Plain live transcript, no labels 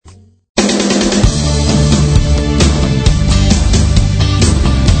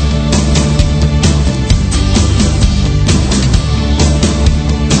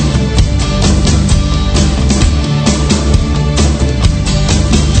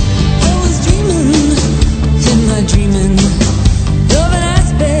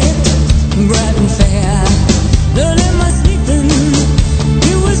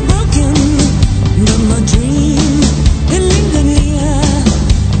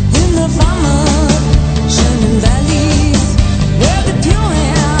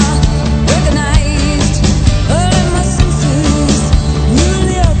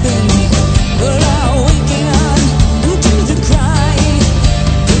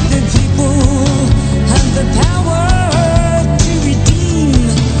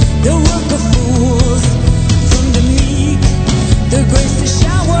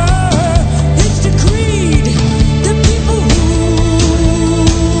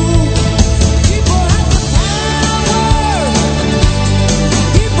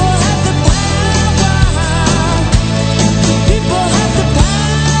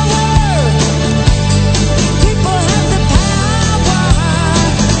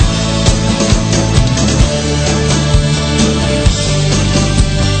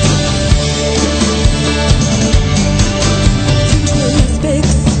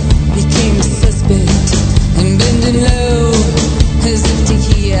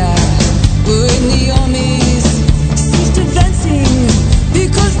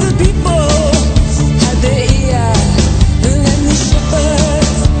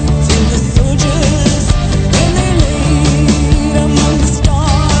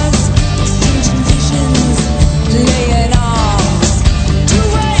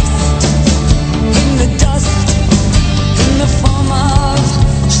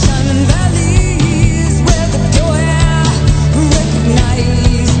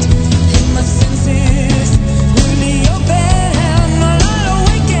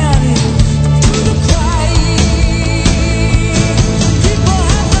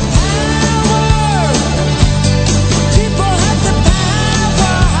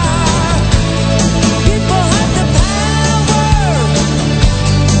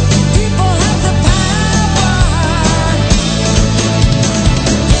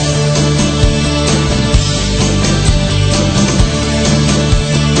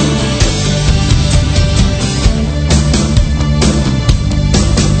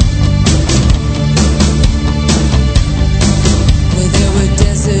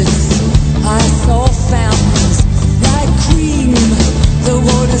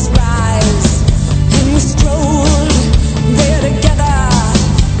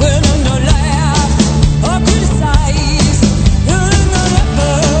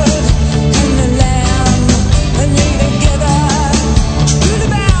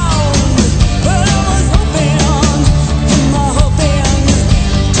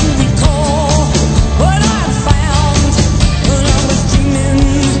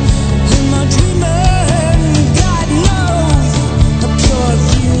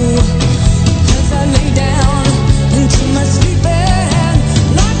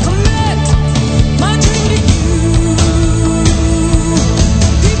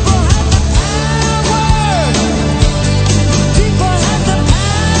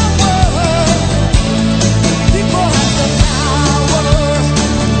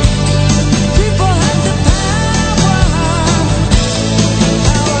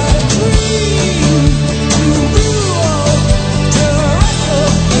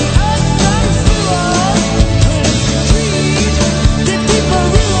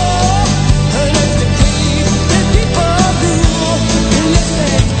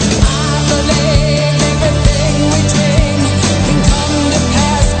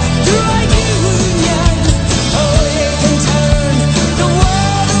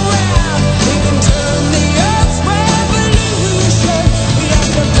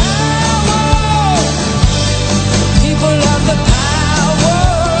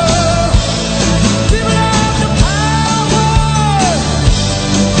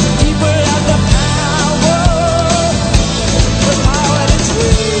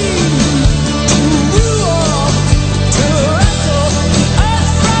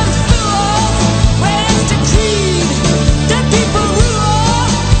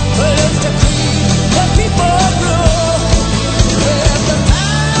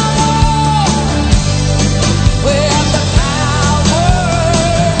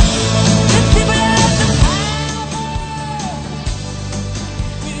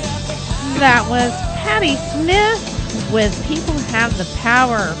That was Patti Smith with People Have the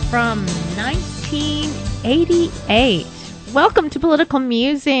Power from 1988. Welcome to Political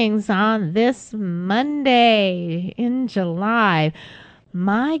Musings on this Monday in July.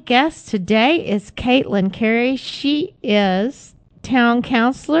 My guest today is Caitlin Carey. She is town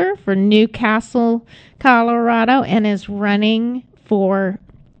councilor for Newcastle, Colorado, and is running for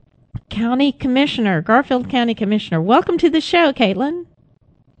county commissioner, Garfield County Commissioner. Welcome to the show, Caitlin.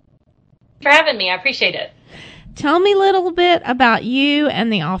 For having me. I appreciate it. Tell me a little bit about you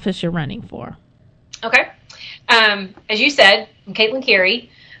and the office you're running for. Okay. As you said, I'm Caitlin Carey.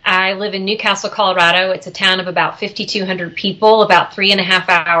 I live in Newcastle, Colorado. It's a town of about 5,200 people, about 3.5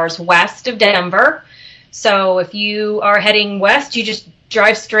 hours west of Denver. So if you are heading west, you just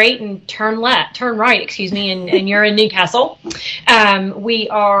drive straight and turn right, and you're in Newcastle. We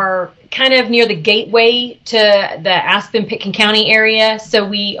are kind of near the gateway to the Aspen-Pitkin County area, so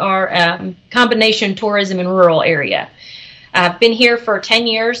we are combination tourism and rural area. I've been here for 10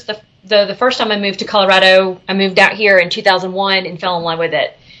 years. The first time I moved to Colorado, I moved out here in 2001 and fell in love with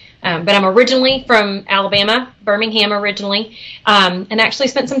it. But I'm originally from Alabama, Birmingham originally, and actually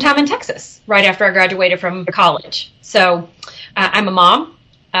spent some time in Texas right after I graduated from college. So I'm a mom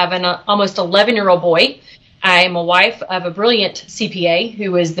of an almost 11-year-old boy. I am a wife of a brilliant CPA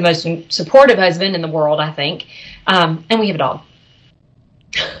who is the most supportive husband in the world, I think. And we have a dog.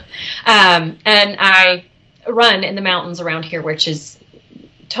 And I run in the mountains around here, which is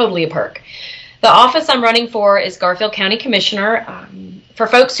totally a perk. The office I'm running for is Garfield County Commissioner. For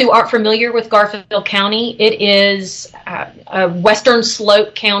folks who aren't familiar with Garfield County, it is a western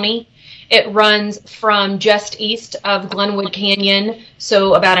slope county. It runs from just east of Glenwood Canyon,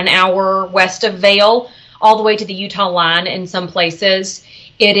 so about an hour west of Vail, all the way to the Utah line in some places.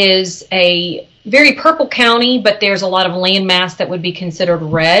 It is a very purple county, but there's a lot of landmass that would be considered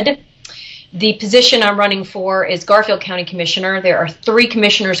red. The position I'm running for is Garfield County Commissioner. There are 3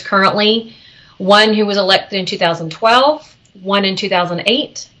 commissioners currently, one who was elected in 2012, one in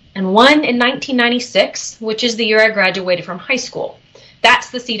 2008, and one in 1996, which is the year I graduated from high school.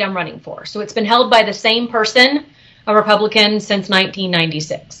 That's the seat I'm running for. So it's been held by the same person, a Republican, since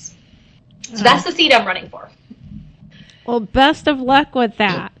 1996. So that's the seat I'm running for. Well, best of luck with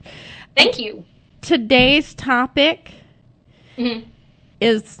that. Thank you. Today's topic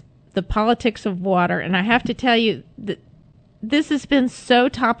is the politics of water. And I have to tell you that this has been so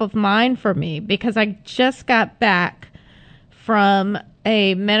top of mind for me because I just got back from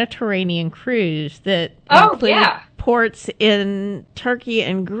a Mediterranean cruise that included ports in Turkey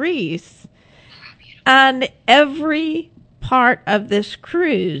and Greece. And every part of this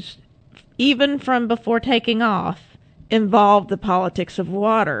cruise, even from before taking off, involved the politics of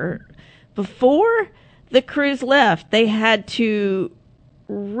water. Before the cruise left, they had to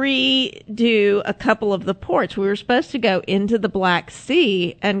redo a couple of the ports. We were supposed to go into the Black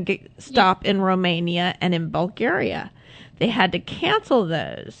Sea and stop in Romania and in Bulgaria. They had to cancel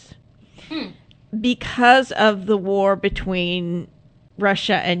those because of the war between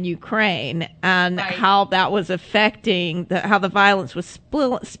Russia and Ukraine and how that was affecting how the violence was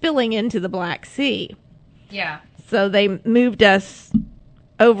spilling into the Black Sea. Yeah. So they moved us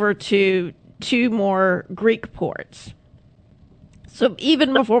over to 2 more Greek ports. So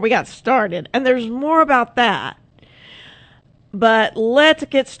even before we got started, and there's more about that. But let's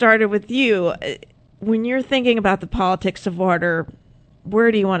get started with you. When you're thinking about the politics of water,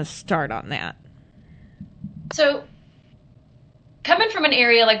 where do you want to start on that? So, coming from an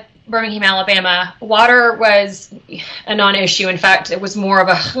area like Birmingham, Alabama, water was a non-issue. In fact, it was more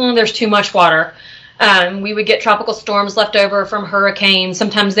of there's too much water. We would get tropical storms left over from hurricanes.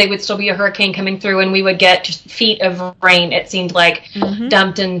 Sometimes they would still be a hurricane coming through, and we would get just feet of rain, it seemed like,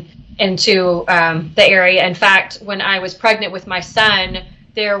 dumped into the area. In fact, when I was pregnant with my son,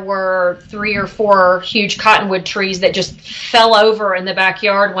 there were 3 or 4 huge cottonwood trees that just fell over in the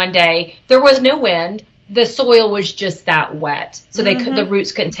backyard one day. There was no wind. The soil was just that wet, so the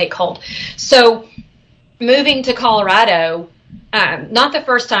roots couldn't take hold. So moving to Colorado, not the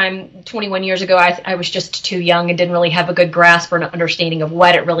first time, 21 years ago, I was just too young and didn't really have a good grasp or an understanding of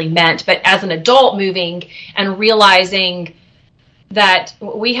what it really meant. But as an adult moving and realizing that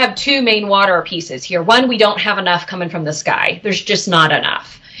we have 2 main water pieces here. One, we don't have enough coming from the sky. There's just not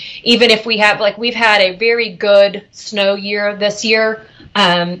enough. Even if we have, we've had a very good snow year this year.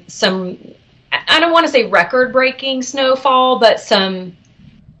 Some, I don't want to say record-breaking snowfall, but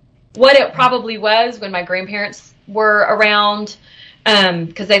what it probably was when my grandparents were around,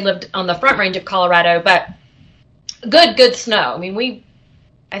 because they lived on the Front Range of Colorado, but good snow. I mean,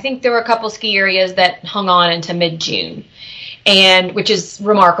 I think there were a couple ski areas that hung on into mid-June, and which is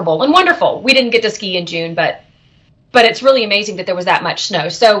remarkable and wonderful. We didn't get to ski in June, but it's really amazing that there was that much snow.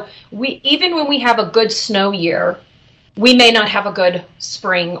 So even when we have a good snow year, we may not have a good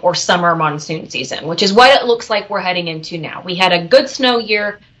spring or summer monsoon season, which is what it looks like we're heading into now. We had a good snow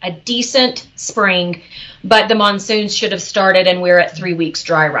year, a decent spring, but the monsoons should have started, and we're at 3 weeks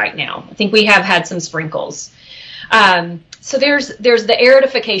dry right now. I think we have had some sprinkles. So there's the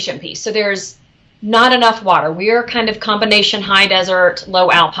aridification piece. So there's not enough water. We are kind of combination high desert,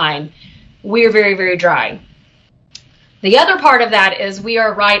 low alpine. We're very, very dry. The other part of that is we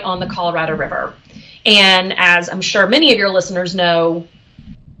are right on the Colorado River. And as I'm sure many of your listeners know,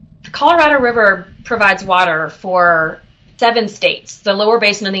 the Colorado River provides water for 7 states, the lower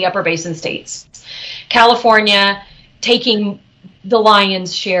basin and the upper basin states. California taking the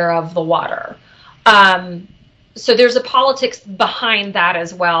lion's share of the water. So there's a politics behind that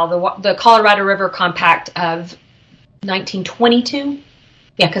as well. The Colorado River Compact of 1922,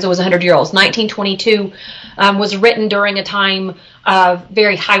 because it was 100-year-olds. 1922 was written during a time of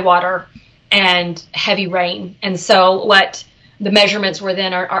very high water and heavy rain. And so what the measurements were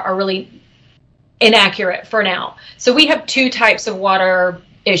then are really inaccurate for now. So we have 2 types of water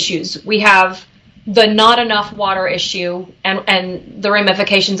issues. We have the not enough water issue and the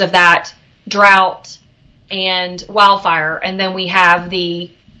ramifications of that, drought and wildfire. And then we have the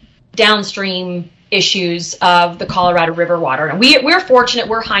downstream issues of the Colorado River water. And we're fortunate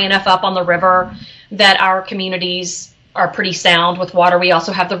we're high enough up on the river that our communities are pretty sound with water. We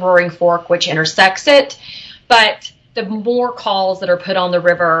also have the Roaring Fork, which intersects it. But the more calls that are put on the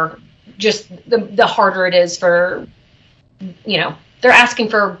river, just the harder it is for, they're asking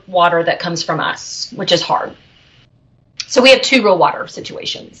for water that comes from us, which is hard. So we have two real water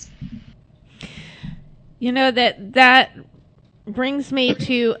situations. That brings me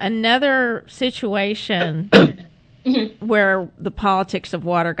to another situation where the politics of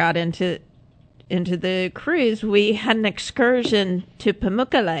water got into the cruise. We had an excursion to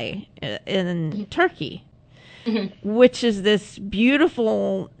Pamukkale in Turkey, which is this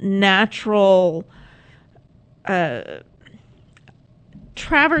beautiful natural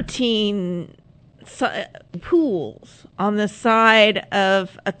travertine pools on the side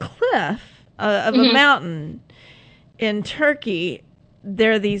of a cliff of a mountain in Turkey.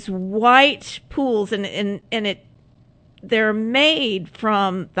 There are these white pools, and they're made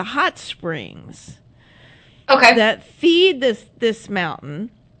from the hot springs that feed this mountain,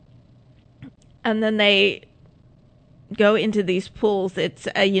 and then they go into these pools. It's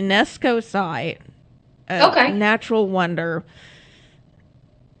a UNESCO site, a natural wonder.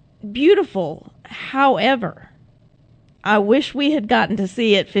 Beautiful. However, I wish we had gotten to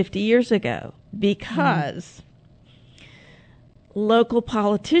see it 50 years ago, because local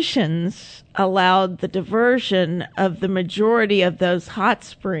politicians allowed the diversion of the majority of those hot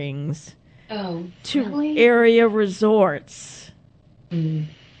springs to area resorts.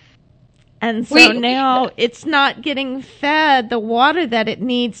 And so now it's not getting fed the water that it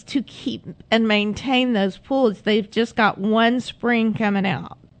needs to keep and maintain those pools. They've just got one spring coming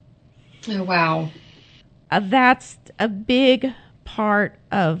out. Oh, wow. That's a big part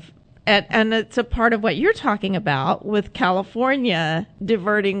of, and it's a part of what you're talking about with California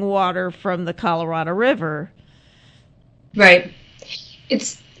diverting water from the Colorado River. Right.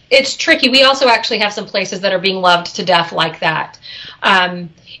 It's tricky. We also actually have some places that are being loved to death like that.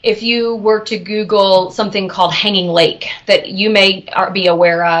 If you were to Google something called Hanging Lake that you may be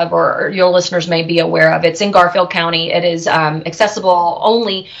aware of, or your listeners may be aware of, it's in Garfield County. It is accessible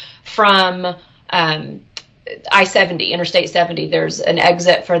only from I-70, Interstate 70. There's an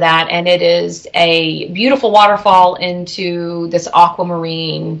exit for that, and it is a beautiful waterfall into this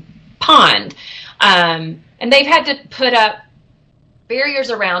aquamarine pond. And they've had to put up barriers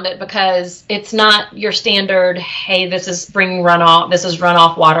around it because it's not your standard, hey, this is spring runoff, this is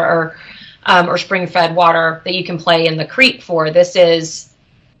runoff water or spring fed water that you can play in the creek for. This is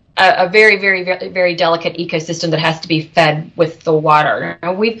a very, very, very, very delicate ecosystem that has to be fed with the water.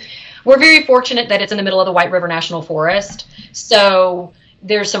 We're very fortunate that it's in the middle of the White River National Forest, so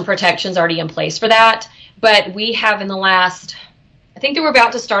there's some protections already in place for that. But we have in the last, I think they were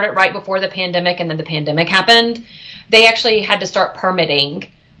about to start it right before the pandemic, and then the pandemic happened. They actually had to start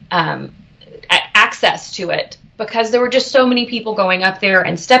permitting access to it because there were just so many people going up there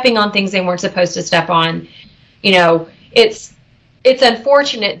and stepping on things they weren't supposed to step on. It's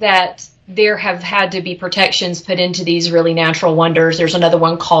unfortunate that there have had to be protections put into these really natural wonders. There's another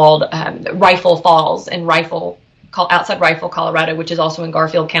one called Rifle Falls outside Rifle, Colorado, which is also in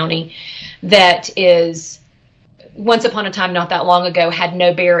Garfield County, that is, once upon a time, not that long ago, had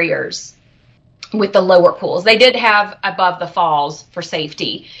no barriers with the lower pools. They did have above the falls for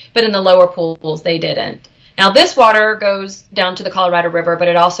safety, but in the lower pools, they didn't. Now, this water goes down to the Colorado River, but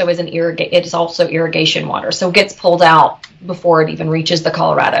it also is it's also irrigation water, so it gets pulled out before it even reaches the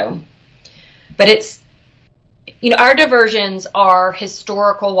Colorado. But it's, our diversions are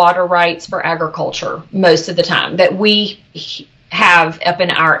historical water rights for agriculture most of the time that we have up in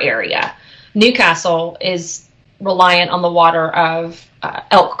our area. Newcastle is reliant on the water of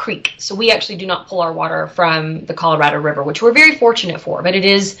Elk Creek. So we actually do not pull our water from the Colorado River, which we're very fortunate for, but it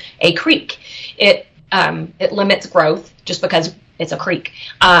is a creek. It limits growth just because it's a creek.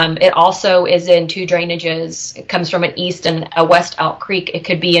 It also is in two drainages. It comes from an east and a west Elk Creek. It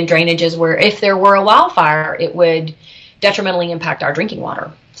could be in drainages where if there were a wildfire, it would detrimentally impact our drinking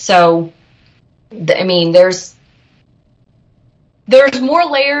water. So, there's more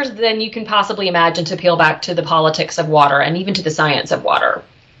layers than you can possibly imagine to peel back to the politics of water and even to the science of water.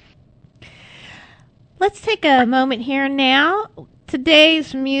 Let's take a moment here now.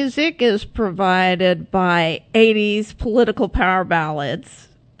 Today's music is provided by 80s political power ballads.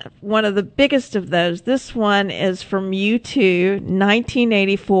 One of the biggest of those, this one is from U2,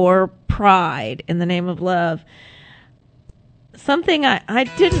 1984, Pride, in the Name of Love. Something I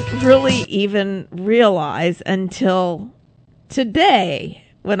didn't really even realize until today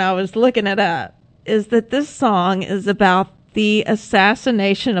when I was looking it up is that this song is about the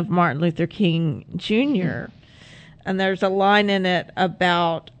assassination of Martin Luther King Jr., and there's a line in it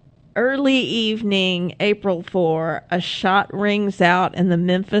about early evening, April 4, a shot rings out in the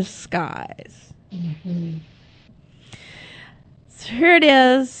Memphis skies. Mm-hmm. So here it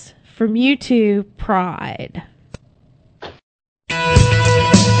is from U2, Pride.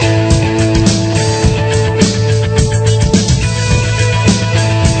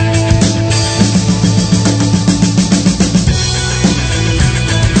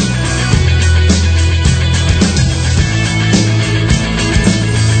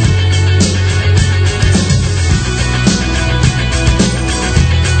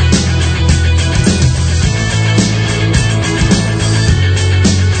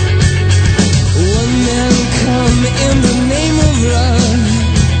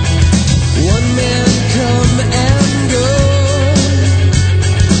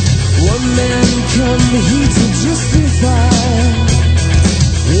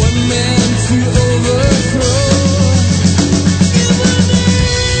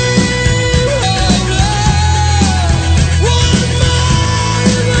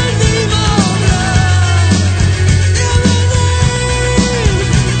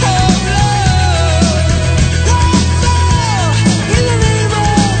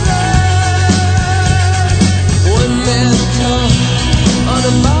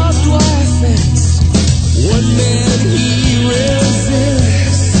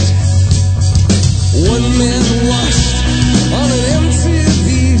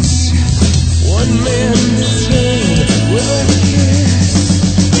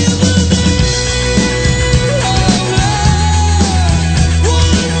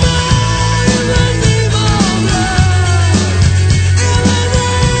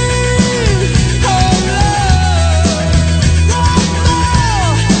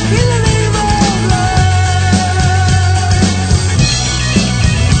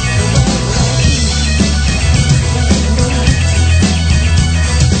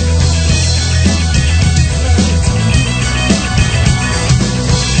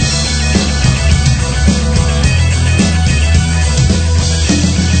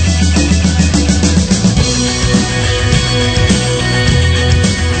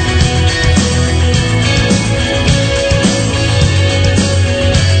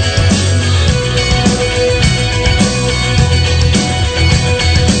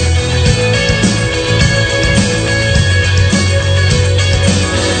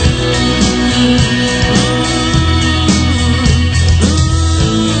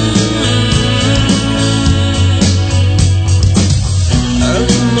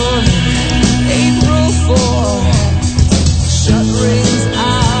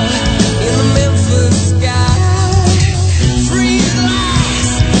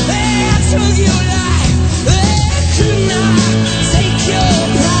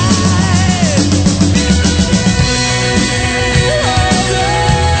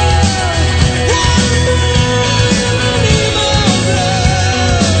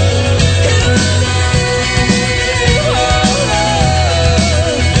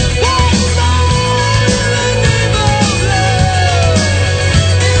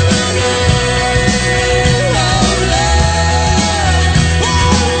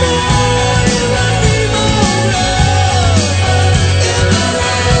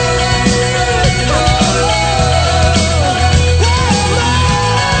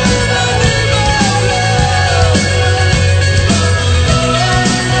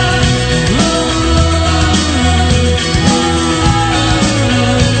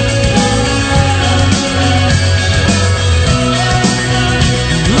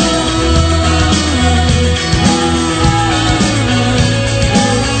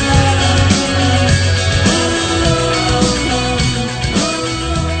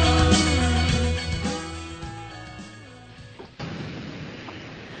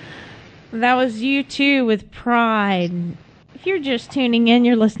 That was U2 with Pride. If you're just tuning in,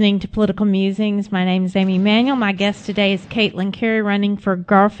 you're listening to Political Musings. My name is Amy Manuel. My guest today is Caitlin Carey, running for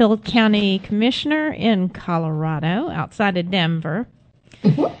Garfield County Commissioner in Colorado, outside of Denver.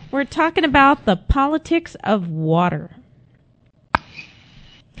 Mm-hmm. We're talking about the politics of water.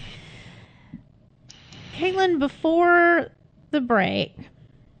 Caitlin, before the break,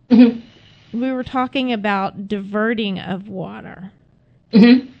 mm-hmm. we were talking about diverting of water.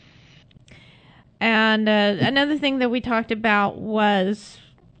 Mm-hmm. And another thing that we talked about was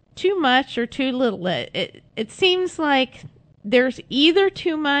too much or too little. It seems like there's either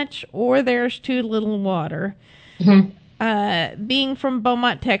too much or there's too little water. Mm-hmm. Being from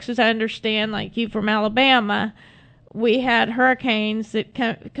Beaumont, Texas, I understand, like you from Alabama, we had hurricanes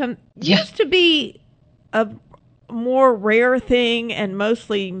that used to be a more rare thing and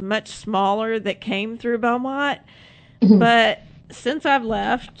mostly much smaller that came through Beaumont. Mm-hmm. But since I've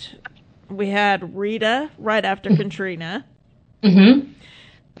left, we had Rita right after mm-hmm. Katrina.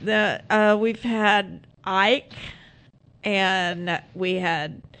 Mm-hmm. We've had Ike and we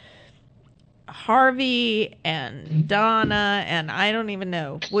had Harvey and Donna, and I don't even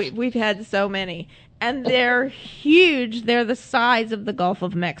know. We've had so many, and they're huge. They're the size of the Gulf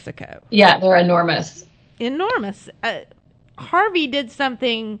of Mexico. Yeah, they're enormous. Enormous. Harvey did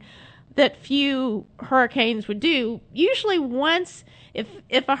something that few hurricanes would do. Usually, once if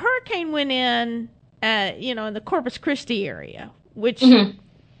a hurricane went in, in the Corpus Christi area, which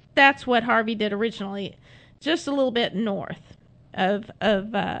that's what Harvey did originally, just a little bit north of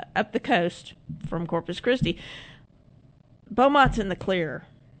up the coast from Corpus Christi. Beaumont's in the clear,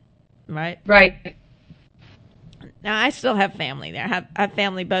 right? Right. Now, I still have family there. I have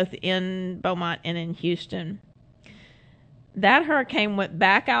family both in Beaumont and in Houston. That hurricane went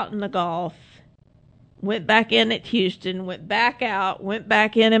back out in the Gulf, went back in at Houston, went back out, went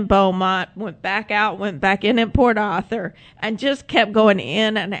back in Beaumont, went back out, went back in at Port Arthur, and just kept going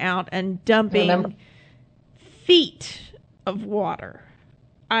in and out and dumping feet of water.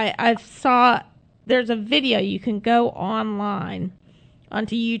 I saw, there's a video, you can go online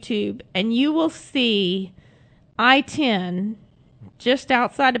onto YouTube, and you will see I-10 just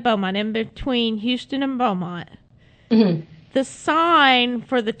outside of Beaumont, in between Houston and Beaumont. Mm-hmm. The sign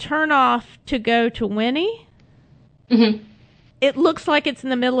for the turnoff to go to Winnie, it looks like it's in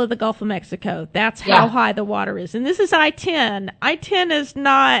the middle of the Gulf of Mexico. That's how high the water is. And this is I-10. I-10 is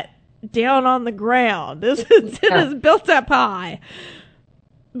not down on the ground. It is built up high.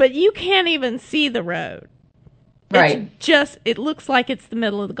 But you can't even see the road. Right. It looks like it's the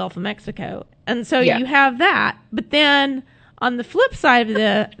middle of the Gulf of Mexico. And so you have that. But then on the flip side of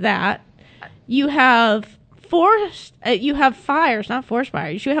that, you have you have fires, not forest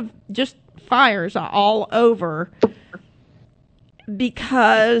fires. You have just fires all over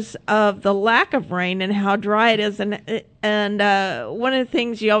because of the lack of rain and how dry it is. And one of the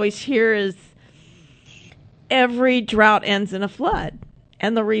things you always hear is every drought ends in a flood.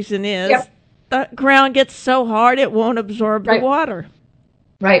 And the reason is the ground gets so hard it won't absorb the water.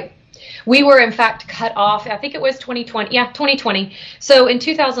 Right. We were, in fact, cut off, I think it was 2020. Yeah, 2020. So in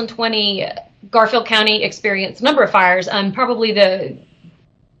 2020, Garfield County experienced a number of fires. Probably the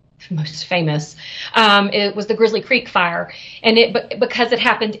most famous, it was the Grizzly Creek fire. And because it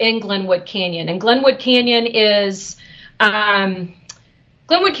happened in Glenwood Canyon. And Glenwood Canyon is where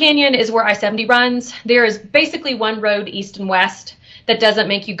I-70 runs. There is basically one road east and west that doesn't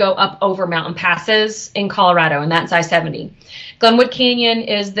make you go up over mountain passes in Colorado, and that's I-70. Glenwood Canyon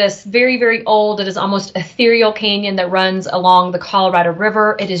is this very, very old, it is almost ethereal canyon that runs along the Colorado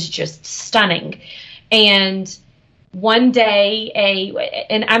River. It is just stunning. And one day,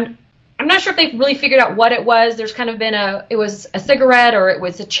 and I'm not sure if they've really figured out what it was. There's kind of been it was a cigarette, or it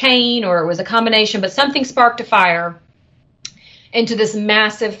was a chain, or it was a combination, but something sparked a fire into this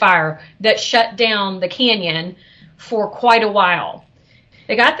massive fire that shut down the canyon for quite a while.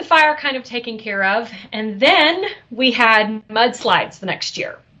 They got the fire kind of taken care of, and then we had mudslides the next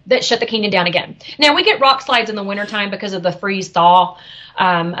year that shut the canyon down again. Now, we get rock slides in the wintertime because of the freeze-thaw,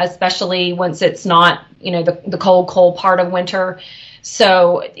 especially once it's not, the cold part of winter.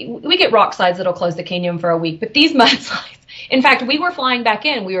 So we get rock slides that'll close the canyon for a week. But these mudslides, in fact, we were flying back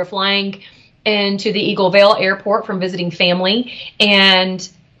in. We were flying into the Eagle Vale Airport from visiting family, and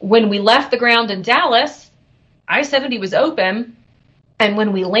when we left the ground in Dallas, I-70 was open. And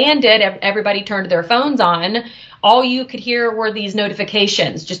when we landed, everybody turned their phones on. All you could hear were these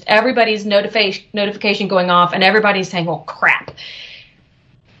notifications, just everybody's notification going off, and everybody's saying, well, crap,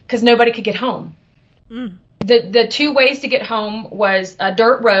 because nobody could get home. The two ways to get home was a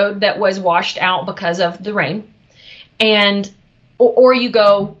dirt road that was washed out because of the rain, or you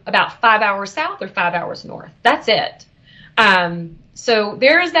go about 5 hours south or 5 hours north. That's it. So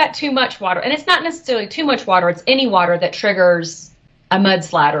there is that too much water, and it's not necessarily too much water. It's any water that triggers a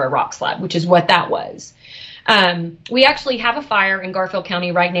mudslide or a rock slide, which is what that was. We actually have a fire in Garfield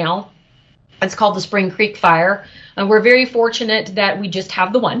County right now. It's called the Spring Creek Fire. We're very fortunate that we just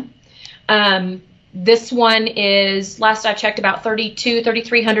have the one. This one is, last I checked, about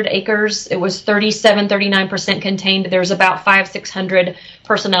 3,300 acres. It was 39% contained. There's about 600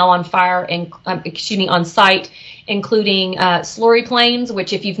 personnel on fire and, on site, including slurry planes,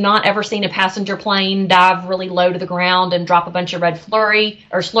 which if you've not ever seen a passenger plane dive really low to the ground and drop a bunch of red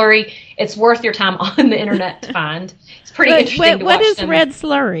slurry, it's worth your time on the internet to find. It's pretty interesting to watch. What is red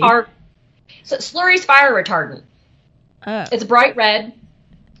slurry? So slurry's fire retardant. It's bright red,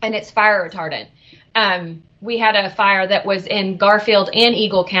 and it's fire retardant. We had a fire that was in Garfield and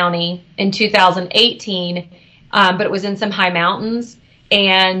Eagle County in 2018, but it was in some high mountains.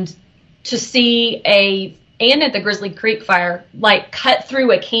 And to see and at the Grizzly Creek fire, cut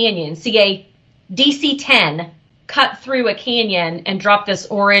through a canyon, see a DC-10 cut through a canyon and drop this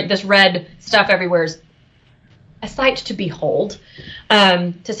red stuff everywhere is a sight to behold.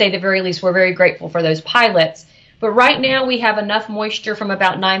 To say the very least, we're very grateful for those pilots. But right now we have enough moisture from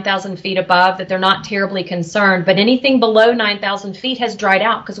about 9,000 feet above that they're not terribly concerned. But anything below 9,000 feet has dried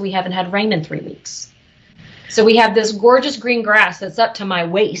out because we haven't had rain in 3 weeks. So we have this gorgeous green grass that's up to my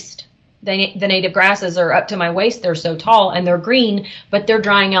waist. The native grasses are up to my waist. They're so tall and they're green, but they're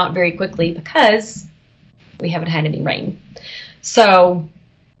drying out very quickly because we haven't had any rain. So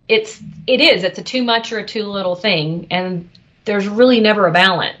it's a too much or a too little thing. And there's really never a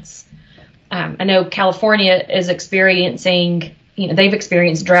balance. I know California is experiencing, they've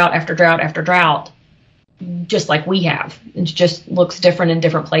experienced drought after drought after drought, just like we have. It just looks different in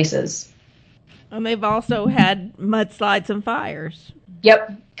different places. And they've also had mudslides and fires.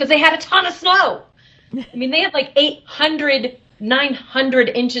 Yep, because they had a ton of snow. I mean, they had like 800, 900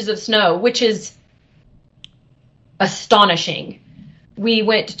 inches of snow, which is astonishing. We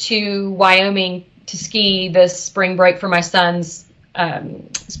went to Wyoming to ski this spring break for my son's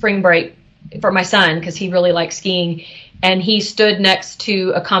because he really likes skiing, and he stood next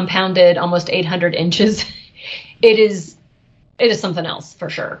to a compounded almost 800 inches. It is something else for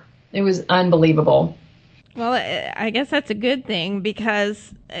sure. It was unbelievable. Well, I guess that's a good thing,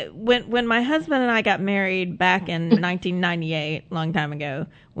 because when my husband and I got married back in 1998, a long time ago,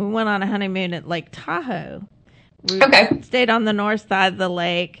 we went on a honeymoon at Lake Tahoe. We stayed on the north side of the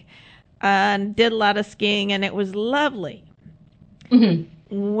lake and did a lot of skiing, and it was lovely.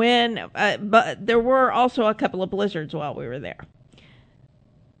 Mm-hmm. But there were also a couple of blizzards while we were there.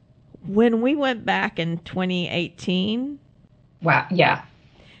 When we went back in 2018, wow, yeah,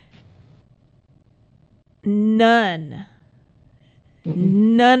 none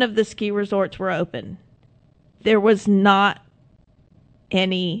of the ski resorts were open. There was not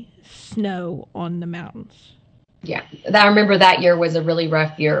any snow on the mountains. Yeah, I remember that year was a really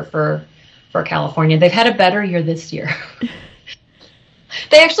rough year for California. They've had a better year this year.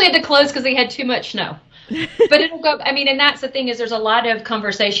 They actually had to close because they had too much snow. But it'll go, and that's the thing, is there's a lot of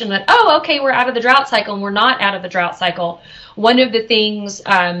conversation that, we're out of the drought cycle, and we're not out of the drought cycle. One of the things,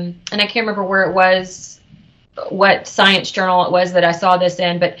 and I can't remember where it was, what science journal it was that I saw this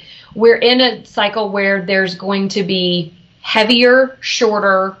in, but we're in a cycle where there's going to be heavier,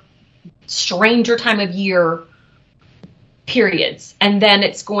 shorter, stranger time of year periods, and then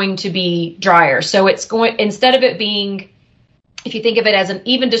it's going to be drier. So it's going, instead of it being, if you think of it as an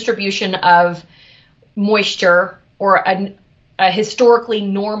even distribution of moisture, or a historically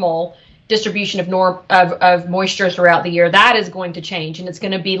normal distribution of moisture throughout the year, that is going to change, and it's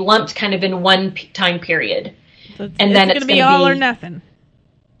going to be lumped kind of in one time period. So then it's going to be all or nothing.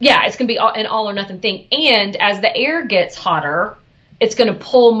 Yeah, it's going to be an all or nothing thing. And as the air gets hotter, it's going to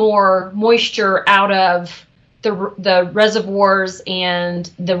pull more moisture out of the reservoirs and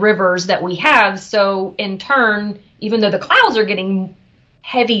the rivers that we have. So in turn, even though the clouds are getting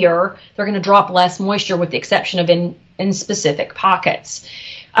heavier, they're going to drop less moisture, with the exception of in specific pockets.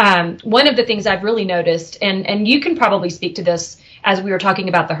 One of the things I've really noticed, and you can probably speak to this as we were talking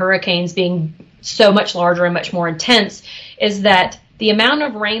about the hurricanes being so much larger and much more intense, is that the amount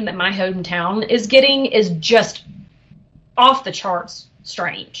of rain that my hometown is getting is just off the charts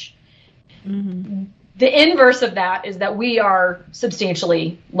strange. Mm-hmm. The inverse of that is that we are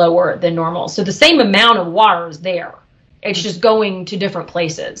substantially lower than normal. So the same amount of water is there. It's just going to different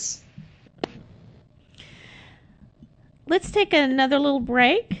places. Let's take another little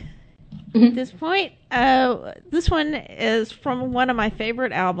break at this point. This one is from one of my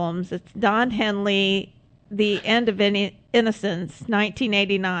favorite albums. It's Don Henley, The End of Innocence,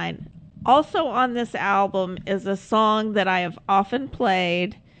 1989. Also on this album is a song that I have often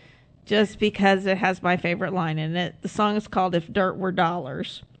played just because it has my favorite line in it. The song is called If Dirt Were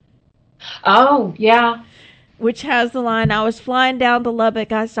Dollars. Oh, yeah. Which has the line, I was flying down to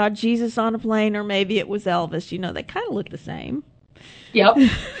Lubbock, I saw Jesus on a plane, or maybe it was Elvis. They kind of look the same. Yep.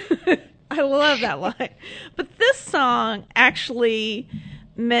 I love that line. But this song actually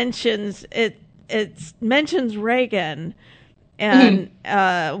mentions it mentions Reagan and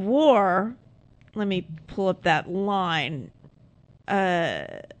war. Let me pull up that line.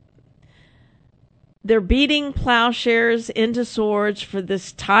 They're beating plowshares into swords for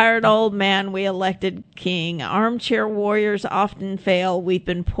this tired old man we elected king. Armchair warriors often fail. We've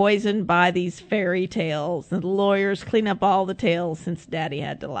been poisoned by these fairy tales. And the lawyers clean up all the tales since Daddy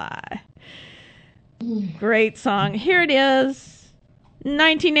had to lie. Great song. Here it is.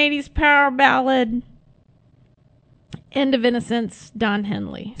 1980s power ballad. End of Innocence, Don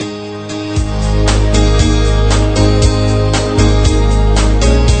Henley.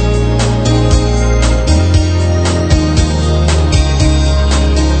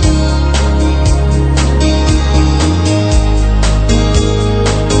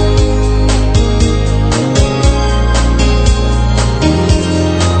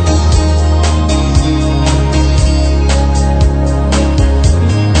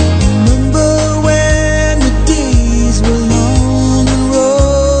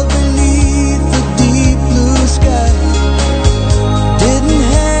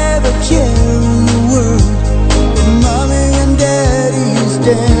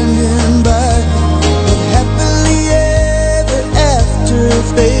 standing by. But happily ever after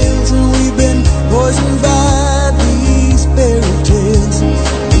fails, and we've been poisoned by these fairy tales.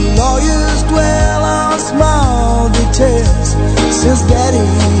 The lawyers dwell on small details since Daddy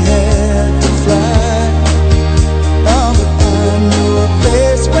had to fly. Oh, but I know a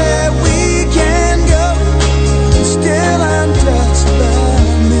place where we can go, still untouched by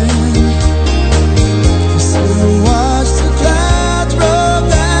men. So watch the clouds roll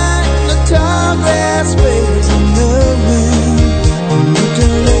by, the tall grass waves in the wind. You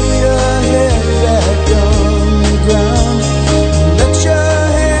can lay your head back on the ground, let your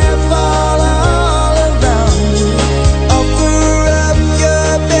hair fall all around you. Offer up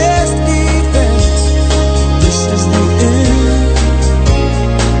your best defense. This is the end.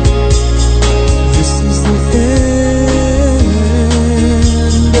 This is the end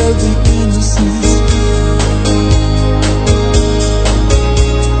of the innocence.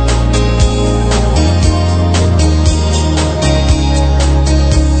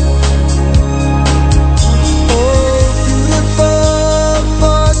 Oh, beautiful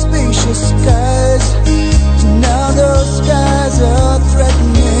for spacious skies. Now those skies are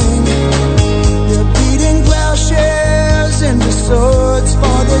threatening. They're beating plowshares into swords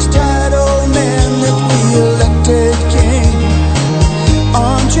for this tired old man that we elected king.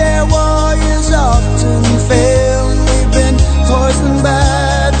 Armchair warriors often fail, and we've been poisoned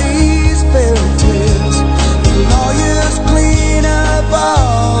by these fairy tales. The lawyers clean up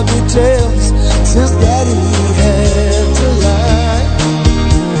all details since Daddy had to lie.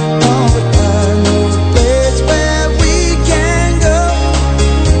 Oh, but I know a place where we can go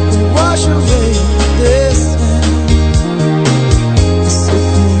and wash away this sin. Sit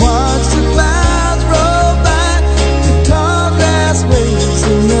and watch the clouds roll by, the tall grass waves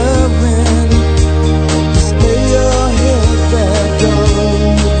in the wind. Just lay your head back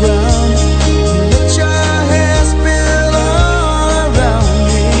on the ground, let your hair spill all around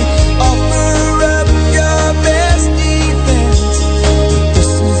me. Offer up your best defense.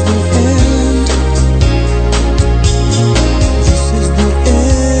 This is the end. This is the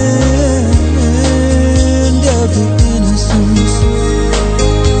end of the innocence.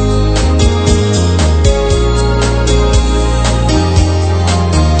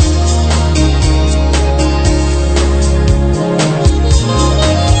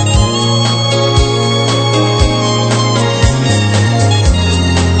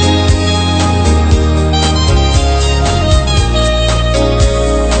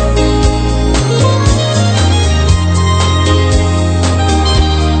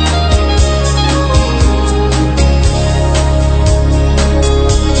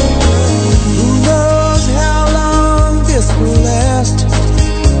 Who knows how long this will last?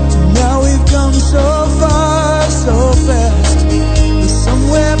 Now we've come so far, so fast. But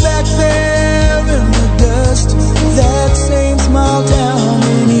somewhere back there in the dust, that same small town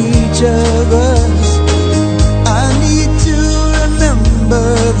in each of us. I need to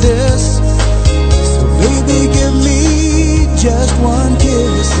remember this. So baby, give me just one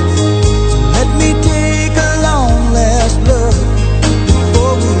kiss. Let me take a long last look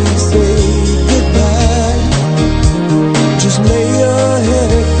before we say goodbye. Just lay your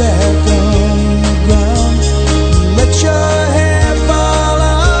head back on the ground, let your hair fall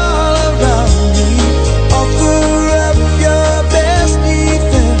all around me. Offer up your best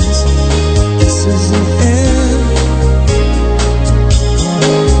defense. This is the end.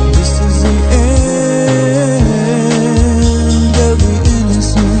 This is the end of the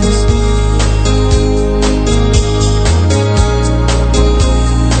innocence.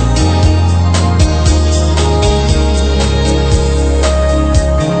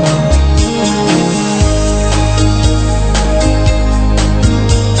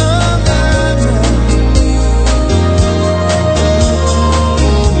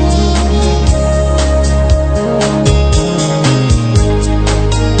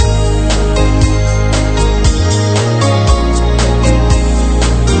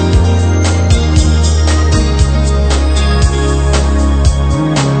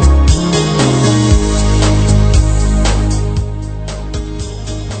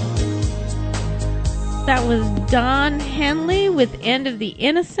 That was Don Henley with End of the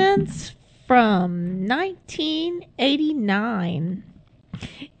Innocence from 1989.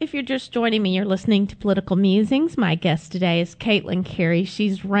 If you're just joining me, you're listening to Political Musings. My guest today is Caitlin Carey.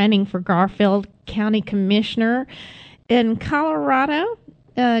 She's running for Garfield County Commissioner in Colorado,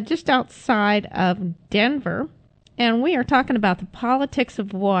 just outside of Denver. And we are talking about the politics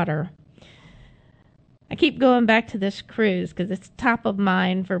of water. I keep going back to this cruise because it's top of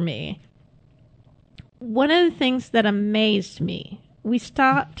mind for me. One of the things that amazed me we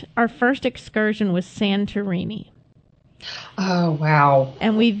stopped. Our first excursion was Santorini. Oh, wow.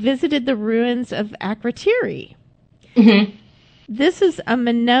 And we visited the ruins of Akrotiri. Mm-hmm. This is a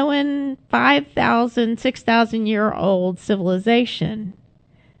Minoan 5,000, 6,000-year-old civilization.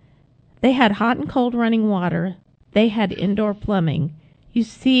 They had hot and cold running water. They had indoor plumbing. You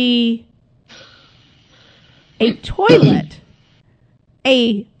see a toilet,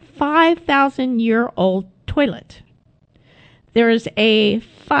 a 5,000-year-old toilet. There is a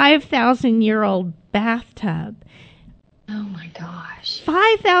 5,000-year-old bathtub. Oh, my gosh.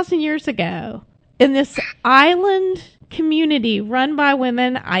 5,000 years ago, in this island community run by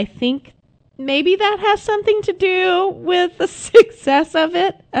women, I think maybe that has something to do with the success of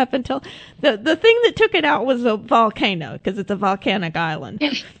it up until the thing that took it out was a volcano, because it's a volcanic island.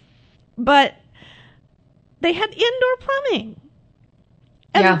 But they had indoor plumbing.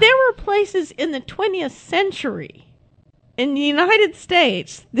 And there were places in the 20th century in the United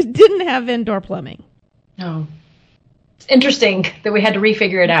States that didn't have indoor plumbing. Oh. It's interesting that we had to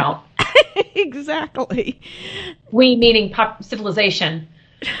refigure it out. Exactly. We meaning civilization.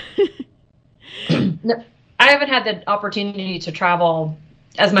 No, I haven't had the opportunity to travel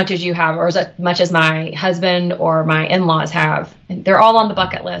as much as you have, or as much as my husband or my in-laws have. They're all on the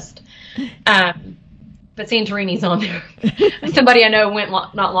bucket list. But Santorini's on there. Somebody I know went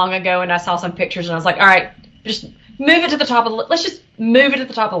not long ago, and I saw some pictures, and I was like, all right, just move it to the top of the list. Let's just move it to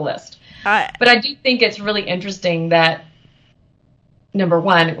the top of the list. But I do think it's really interesting that, number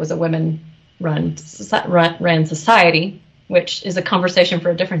one, it was a women-run society, which is a conversation for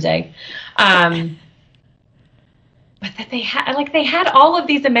a different day. But that they had all of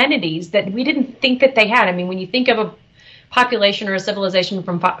these amenities that we didn't think that they had. I mean, when you think of a population or a civilization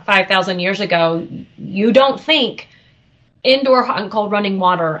from 5,000 years ago, you don't think indoor hot and cold running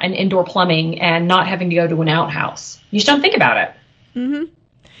water and indoor plumbing and not having to go to an outhouse. You just don't think about it. Mm-hmm.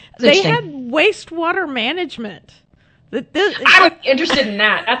 They had wastewater management. I was interested in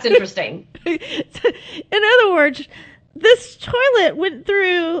that. That's interesting. In other words, this toilet went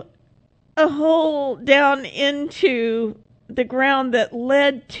through a hole down into the ground that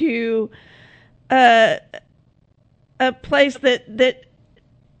led to a place that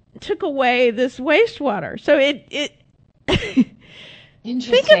took away this wastewater. So it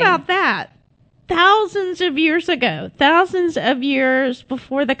think about that. Thousands of years ago, thousands of years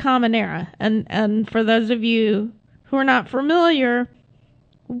before the Common Era. And for those of you who are not familiar,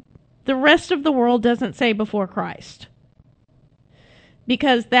 the rest of the world doesn't say before Christ,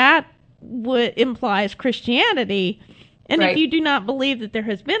 because that implies Christianity. And right. If you do not believe that there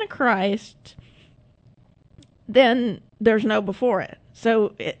has been a Christ, then there's no before it.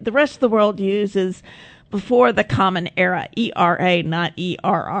 So the rest of the world uses before the Common Era, ERA, not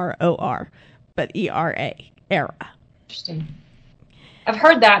ERROR, but ERA, era. Interesting. I've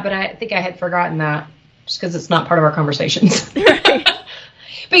heard that, but I think I had forgotten that just because it's not part of our conversations. Right.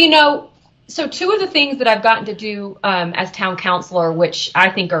 But so two of the things that I've gotten to do as town councilor, which I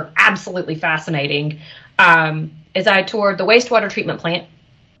think are absolutely fascinating, is I toured the wastewater treatment plant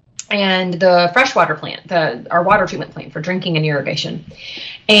and the freshwater plant, our water treatment plant for drinking and irrigation.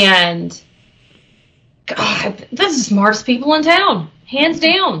 And God, this is the smartest people in town, hands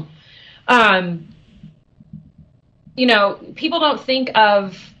down. People don't think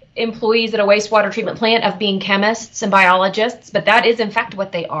of employees at a wastewater treatment plant of being chemists and biologists, but that is in fact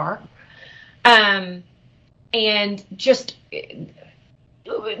what they are. And just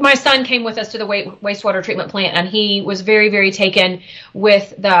my son came with us to the wastewater treatment plant, and he was very, very taken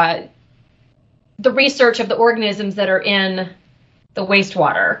with the research of the organisms that are in the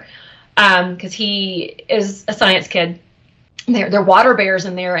wastewater, because he is a science kid. They're water bears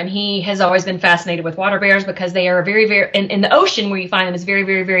in there, and he has always been fascinated with water bears because they are very, very in the ocean where you find them is very,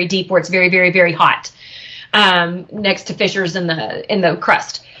 very, very deep, where it's very, very, very hot, next to fissures in the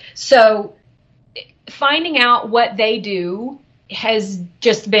crust. So finding out what they do has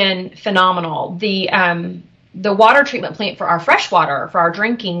just been phenomenal. The water treatment plant for our fresh water, for our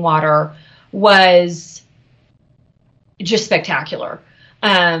drinking water, was just spectacular.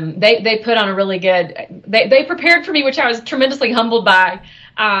 They put on a really good, they prepared for me, which I was tremendously humbled by.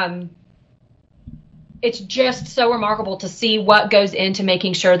 It's just so remarkable to see what goes into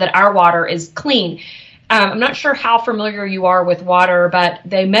making sure that our water is clean. I'm not sure how familiar you are with water, but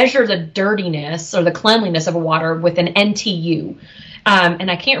they measure the dirtiness or the cleanliness of a water with an NTU. And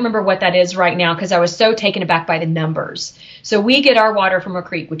I can't remember what that is right now because I was so taken aback by the numbers. So we get our water from a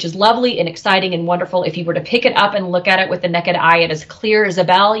creek, which is lovely and exciting and wonderful. If you were to pick it up and look at it with the naked eye, it is clear as a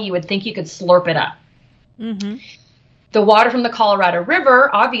bell. You would think you could slurp it up. Mm-hmm. The water from the Colorado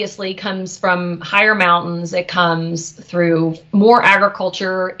River obviously comes from higher mountains. It comes through more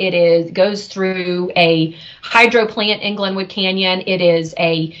agriculture. It goes through a hydro plant in Glenwood Canyon. It is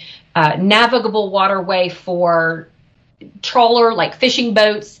a navigable waterway for trawler, like fishing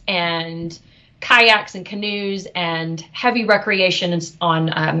boats and kayaks and canoes, and heavy recreation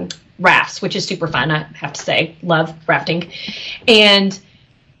on rafts, which is super fun. I have to say, love rafting. And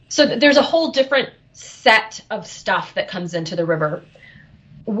so there's a whole different set of stuff that comes into the river.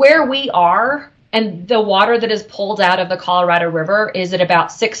 Where we are, and the water that is pulled out of the Colorado River is at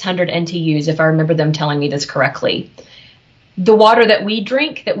about 600 NTUs, if I remember them telling me this correctly. The water that we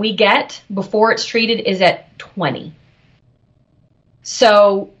drink, that we get before it's treated, is at 20.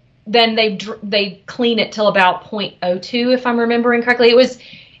 So then they clean it till about 0.02, if I'm remembering correctly.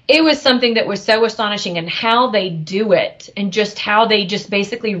 It was something that was so astonishing, and how they do it, and just how they just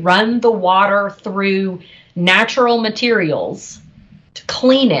basically run the water through natural materials to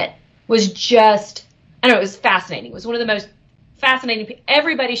clean it was just, I don't know, it was fascinating. It was one of the most fascinating.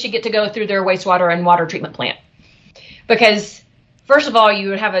 Everybody should get to go through their wastewater and water treatment plant, because first of all, you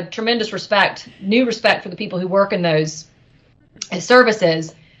would have a tremendous new respect for the people who work in those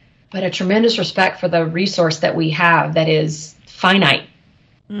services, but a tremendous respect for the resource that we have that is finite.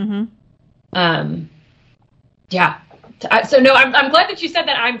 Mm-hmm. Yeah. So no, I'm glad that you said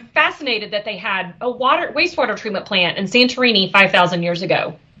that. I'm fascinated that they had a wastewater treatment plant in Santorini 5,000 years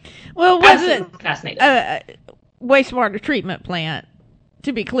ago. Well, was it fascinating? Wastewater treatment plant?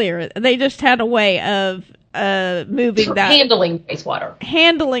 To be clear, they just had a way of moving that, handling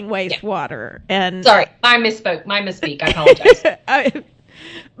wastewater. Yeah. And sorry, I misspeak. I apologize.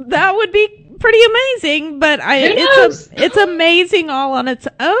 That would be pretty amazing, but it's amazing all on its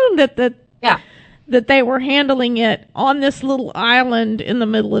own that they were handling it on this little island in the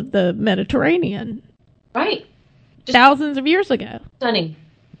middle of the Mediterranean. Right. Just thousands of years ago. Stunning.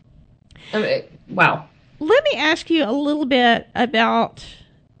 Wow. Let me ask you a little bit about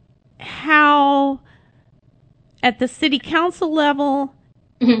how at the city council level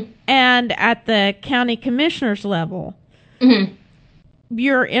mm-hmm. and at the county commissioners level, mm-hmm.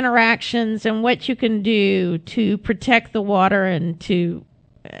 your interactions and what you can do to protect the water and to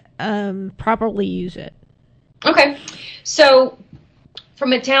properly use it. Okay. So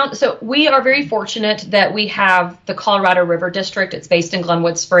we are very fortunate that we have the Colorado River District. It's based in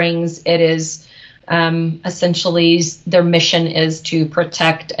Glenwood Springs. It is essentially, their mission is to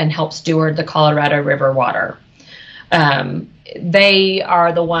protect and help steward the Colorado River water. They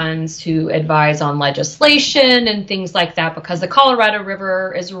are the ones who advise on legislation and things like that, because the Colorado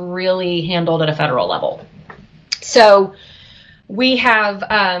River is really handled at a federal level. So we have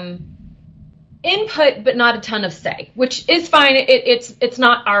input, but not a ton of say, which is fine. It's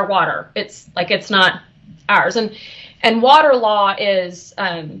not our water. It's not ours. And water law is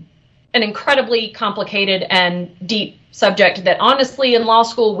an incredibly complicated and deep subject that honestly in law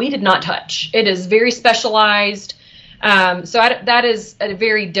school we did not touch. It is very specialized. That is a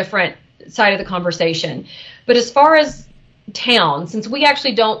very different side of the conversation. But as far as town, since we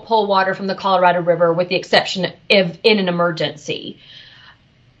actually don't pull water from the Colorado River with the exception of in an emergency,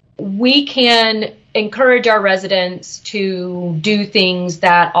 we can encourage our residents to do things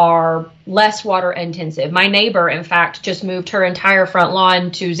that are less water intensive. My neighbor, in fact, just moved her entire front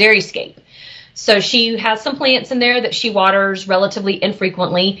lawn to xeriscape. So she has some plants in there that she waters relatively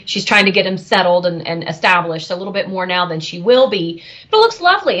infrequently. She's trying to get them settled and established a little bit more now than she will be. But it looks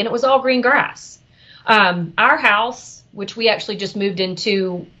lovely, and it was all green grass. Our house, which we actually just moved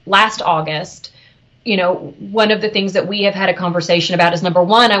into last August, one of the things that we have had a conversation about is, number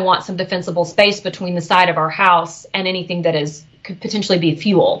one, I want some defensible space between the side of our house and anything that could potentially be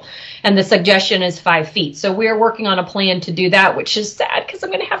fuel. And the suggestion is 5 feet. So we're working on a plan to do that, which is sad because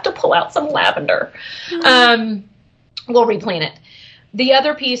I'm going to have to pull out some lavender. We'll replant it. The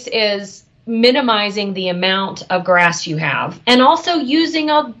other piece is minimizing the amount of grass you have, and also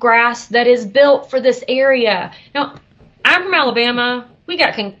using a grass that is built for this area. Now, I'm from Alabama. We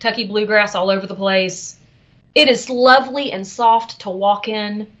got Kentucky bluegrass all over the place. It is lovely and soft to walk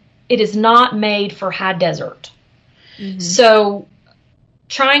in. It is not made for high desert. Mm-hmm. So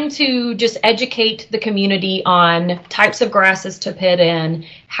trying to just educate the community on types of grasses to put in,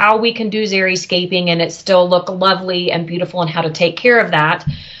 how we can do xeriscaping and it still look lovely and beautiful, and how to take care of that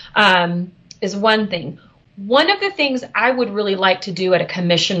is one thing. One of the things I would really like to do at a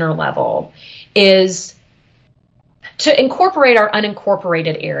commissioner level is to incorporate our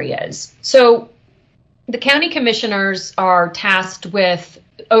unincorporated areas. So the county commissioners are tasked with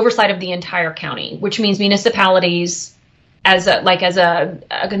oversight of the entire county, which means municipalities as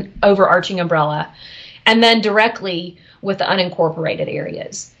an overarching umbrella. and then directly with the unincorporated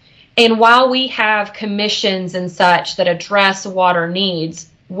areas. And while we have commissions and such that address water needs,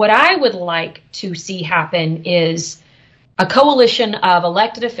 what I would like to see happen is a coalition of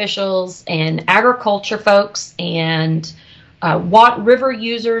elected officials and agriculture folks and river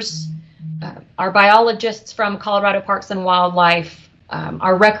users, our biologists from Colorado Parks and Wildlife,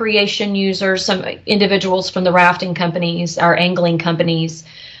 our recreation users, some individuals from the rafting companies, our angling companies,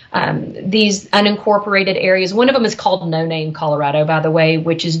 these unincorporated areas. One of them is called No Name Colorado, by the way,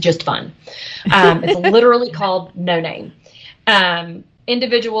 which is just fun. It's literally called No Name.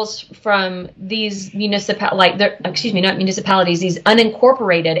 Individuals from these these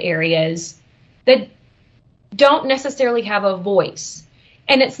unincorporated areas that don't necessarily have a voice.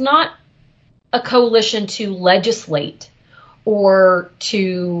 And it's not a coalition to legislate or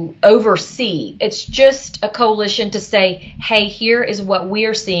to oversee. It's just a coalition to say, hey, here is what we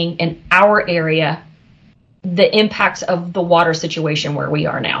are seeing in our area, the impacts of the water situation where we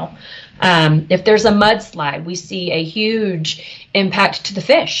are now. If there's a mudslide, we see a huge impact to the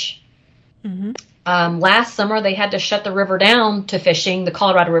fish. Mm-hmm. Last summer, they had to shut the river down to fishing, the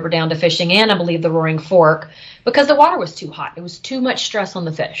Colorado River down to fishing, and I believe the Roaring Fork, because the water was too hot. It was too much stress on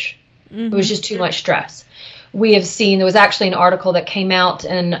the fish. Mm-hmm. It was just too much stress. We have seen, there was actually an article that came out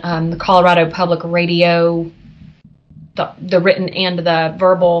in the Colorado Public Radio, the written and the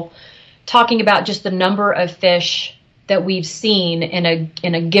verbal, talking about just the number of fish that we've seen in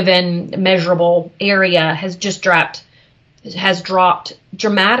a given measurable area has dropped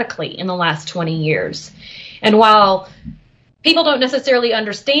dramatically in the last 20 years. And while people don't necessarily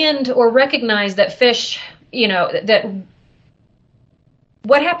understand or recognize that fish, that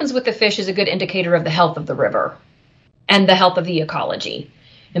what happens with the fish is a good indicator of the health of the river and the health of the ecology.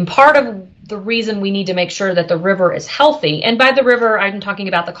 And part of the reason we need to make sure that the river is healthy, and by the river, I'm talking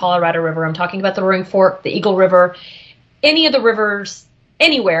about the Colorado River, I'm talking about the Roaring Fork, the Eagle River, any of the rivers,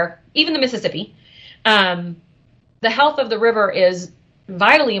 anywhere, even the Mississippi, the health of the river is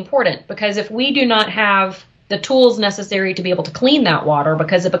vitally important, because if we do not have the tools necessary to be able to clean that water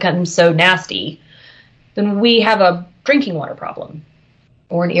because it becomes so nasty, then we have a drinking water problem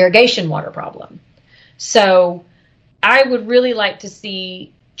or an irrigation water problem. So I would really like to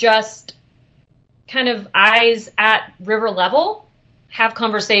see just kind of eyes at river level have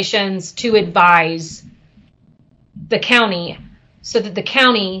conversations to advise the county so that the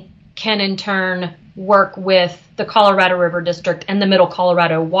county can in turn work with the Colorado River District and the Middle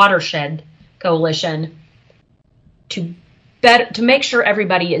Colorado Watershed Coalition to make sure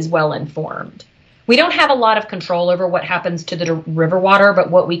everybody is well informed. We don't have a lot of control over what happens to the river water,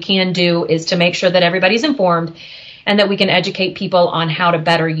 but what we can do is to make sure that everybody's informed and that we can educate people on how to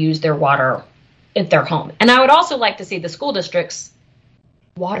better use their water at their home. And I would also like to see the school districts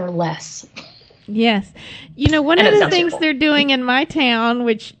water less. Yes. One of the things they're doing in my town,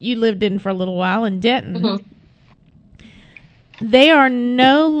 which you lived in for a little while in Denton, mm-hmm. They are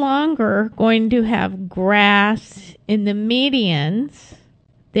no longer going to have grass in the medians.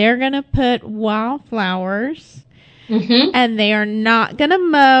 They're going to put wildflowers, mm-hmm. and they are not going to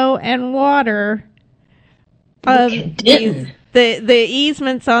mow and water the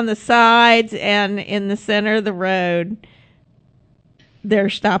easements on the sides and in the center of the road. They're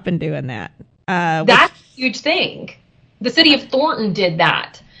stopping doing that. That's a huge thing. The city of Thornton did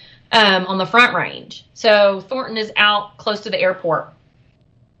that on the Front Range. So Thornton is out close to the airport.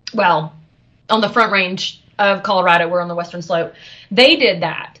 Well, on the Front Range of Colorado, we're on the western slope. They did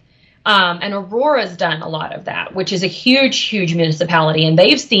that. And Aurora's done a lot of that, which is a huge, huge municipality. And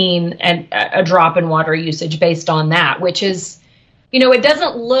they've seen a drop in water usage based on that, which is, it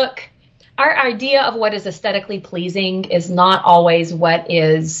doesn't look... Our idea of what is aesthetically pleasing is not always what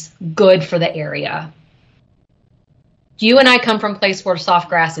is good for the area. You and I come from a place where soft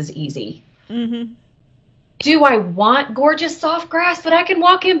grass is easy. Mm-hmm. Do I want gorgeous soft grass that I can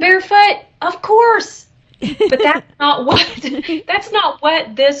walk in barefoot? Of course. But that's not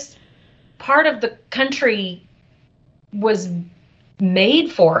what this part of the country was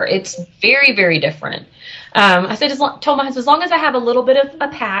made for. It's very, very different. I told my husband, as long as I have a little bit of a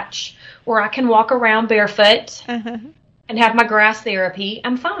patch where I can walk around barefoot uh-huh. and have my grass therapy,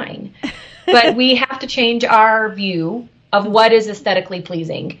 I'm fine. But we have to change our view of what is aesthetically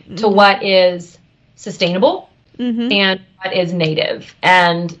pleasing mm-hmm. to what is sustainable mm-hmm. and what is native.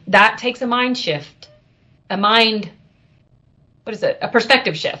 And that takes a mind shift. A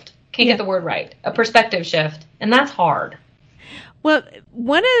perspective shift. Can't get the word right. A perspective shift. And that's hard. Well,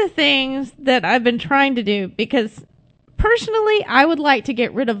 one of the things that I've been trying to do, because personally, I would like to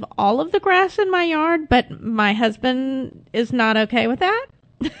get rid of all of the grass in my yard, but my husband is not okay with that.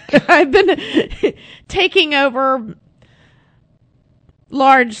 I've been taking over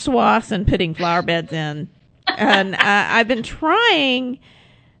large swaths and putting flower beds in. And I've been trying,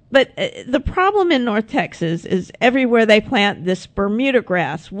 but the problem in North Texas is everywhere they plant this Bermuda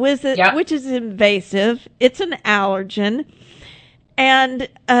grass, which is invasive. It's an allergen. And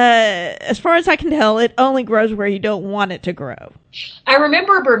as far as I can tell, it only grows where you don't want it to grow. I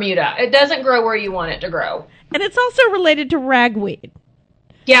remember Bermuda. It doesn't grow where you want it to grow. And it's also related to ragweed.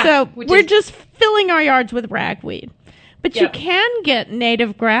 Yeah. So we're just filling our yards with ragweed. But you can get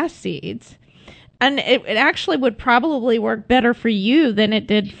native grass seeds. And it actually would probably work better for you than it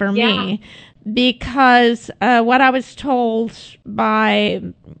did for me. Because what I was told by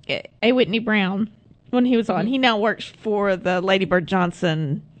A. Whitney Brown when he was on, he now works for the Lady Bird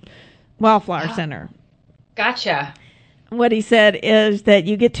Johnson Wildflower Center. Gotcha. What he said is that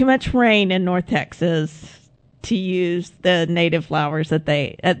you get too much rain in North Texas to use the native flowers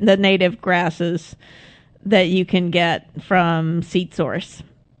the native grasses that you can get from Seed Source,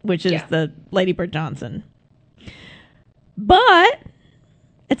 which is the Lady Bird Johnson. But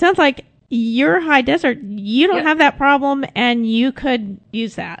it sounds like you're high desert. You don't have that problem, and you could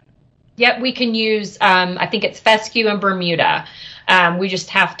use that. Yep, we can use, I think it's fescue and Bermuda. We just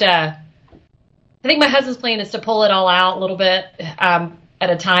have to, I think my husband's plan is to pull it all out a little bit at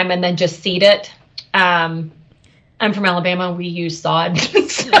a time and then just seed it. I'm from Alabama. We use sod.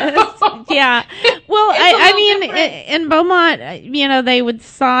 Yeah. Well, I mean, in Beaumont, they would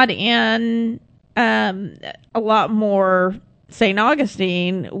sod in a lot more St.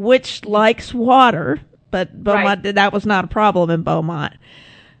 Augustine, which likes water, but Beaumont, that was not a problem in Beaumont.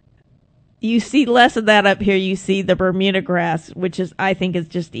 You see less of that up here. You see the Bermuda grass, which I think is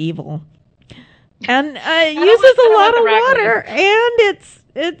just evil. And uses a lot of water, and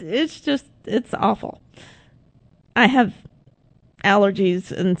it's awful. I have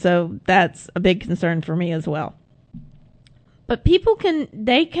allergies, and so that's a big concern for me as well. But people can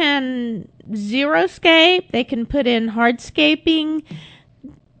xeriscape, they can put in hardscaping,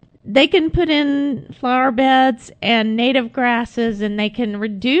 they can put in flower beds and native grasses, and they can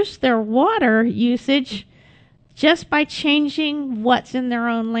reduce their water usage just by changing what's in their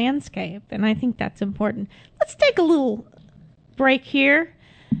own landscape. And I think that's important. Let's take a little break here.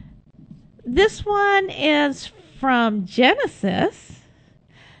 This one is from Genesis.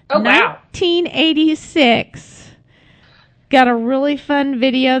 Oh, wow. 1986. Got a really fun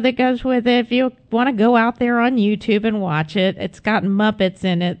video that goes with it. If you want to go out there on YouTube and watch it, it's got Muppets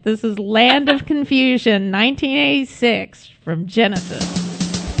in it. This is Land of Confusion, 1986, from Genesis.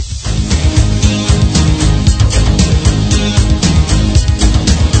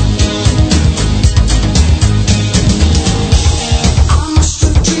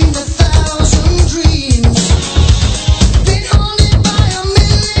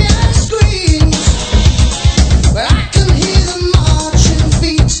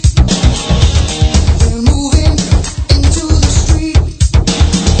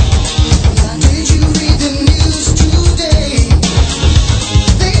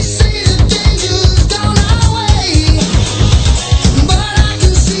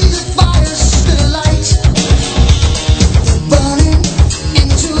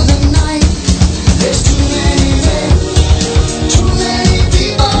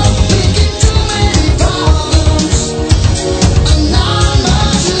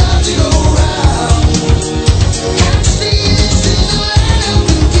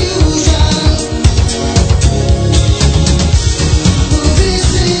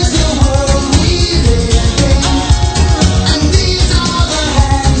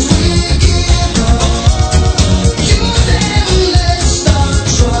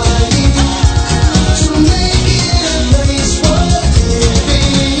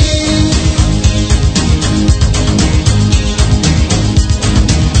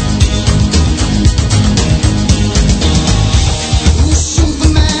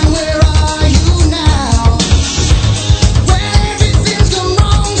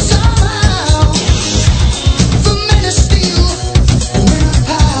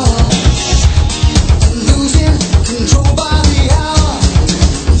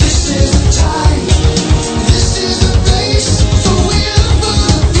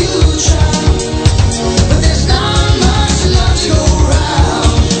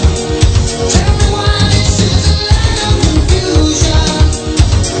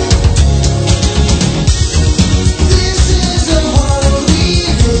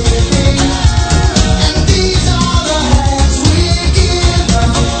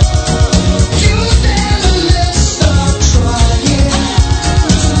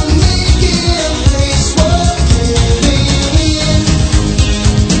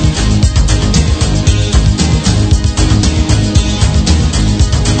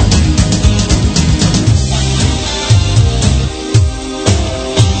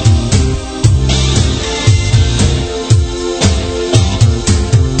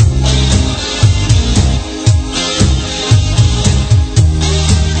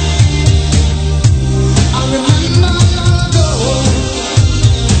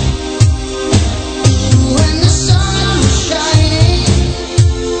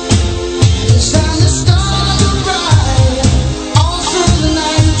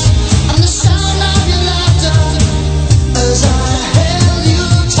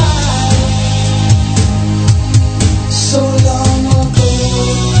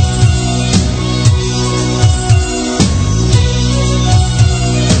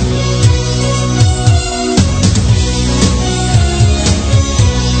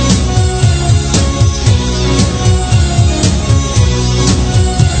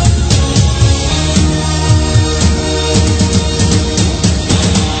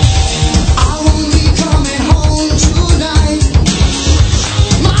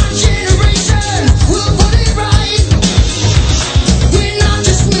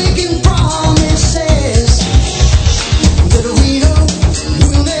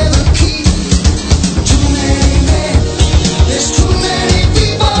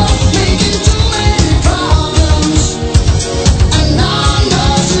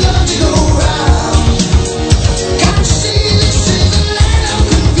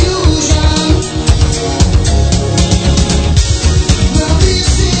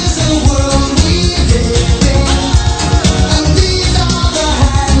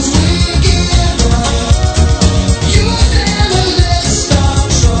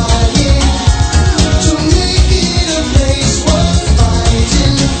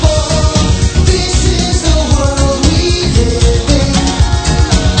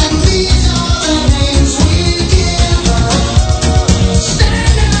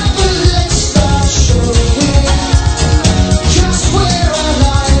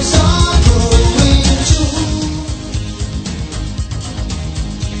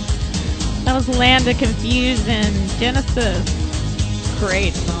 Land of Confusion, Genesis.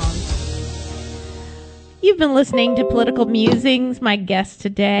 Great song. You've been listening to Political Musings. My guest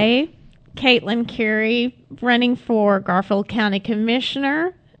today, Caitlin Carey, running for Garfield County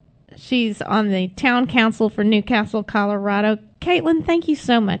Commissioner. She's on the Town Council for Newcastle, Colorado. Caitlin, thank you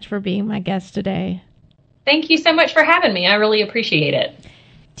so much for being my guest today. Thank you so much for having me. I really appreciate it.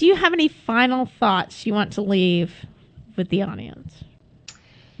 Do you have any final thoughts you want to leave with the audience?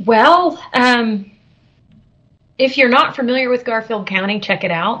 Well, if you're not familiar with Garfield County, check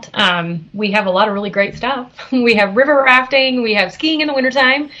it out. We have a lot of really great stuff. We have river rafting. We have skiing in the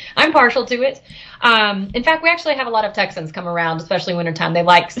wintertime. I'm partial to it. In fact, we actually have a lot of Texans come around, especially wintertime. They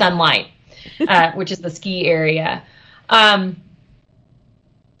like sunlight, which is the ski area.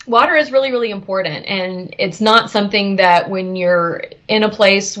 Water is really, really important, and it's not something that when you're in a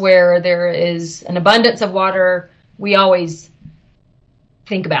place where there is an abundance of water, we always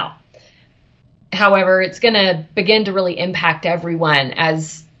think about. However, it's going to begin to really impact everyone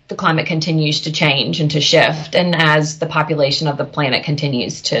as the climate continues to change and to shift, and as the population of the planet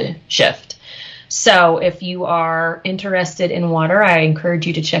continues to shift. So if you are interested in water, I encourage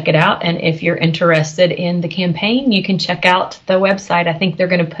you to check it out. And if you're interested in the campaign, you can check out the website. I think they're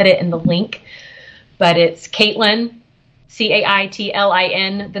going to put it in the link. But it's Caitlin,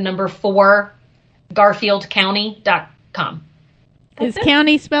 Caitlin, 4, GarfieldCounty.com. Is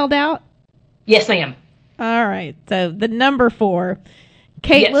county spelled out? Yes, ma'am. All right. So the 4,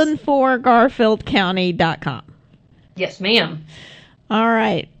 Caitlin, Yes. 4, GarfieldCounty.com. Yes, ma'am. All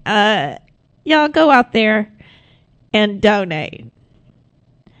right. Y'all go out there and donate.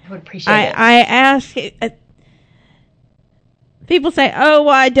 I would appreciate it. I ask, people say, oh,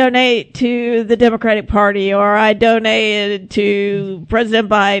 well, I donate to the Democratic Party, or I donated to President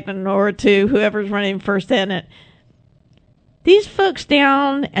Biden, or to whoever's running for Senate. These folks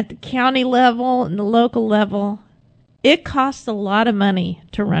down at the county level and the local level, it costs a lot of money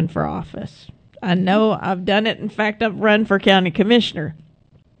to run for office. I know I've done it. In fact, I've run for county commissioner.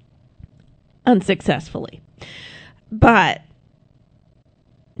 Unsuccessfully. But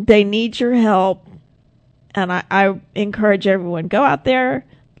they need your help, and I encourage everyone, go out there,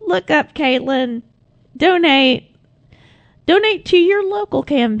 look up Caitlin, donate to your local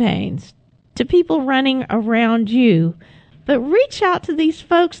campaigns, to people running around you, but reach out to these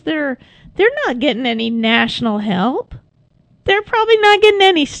folks they're not getting any national help. They're probably not getting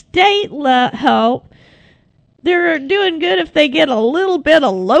any state help. They're doing good if they get a little bit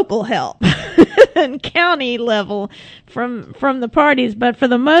of local help and county level from the parties. But for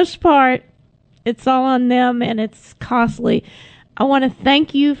the most part, it's all on them, and it's costly. I want to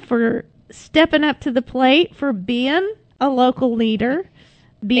thank you for stepping up to the plate, for being a local leader,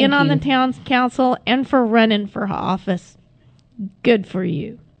 being on the town council, and for running for office. Good for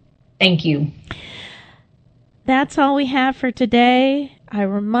you. Thank you. That's all we have for today. I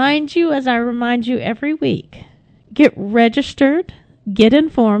remind you, as I remind you every week, get registered, get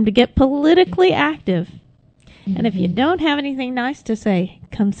informed, get politically active. And if you don't have anything nice to say,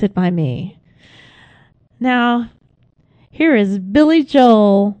 come sit by me. Now, here is Billy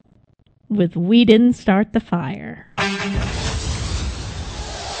Joel with We Didn't Start the Fire.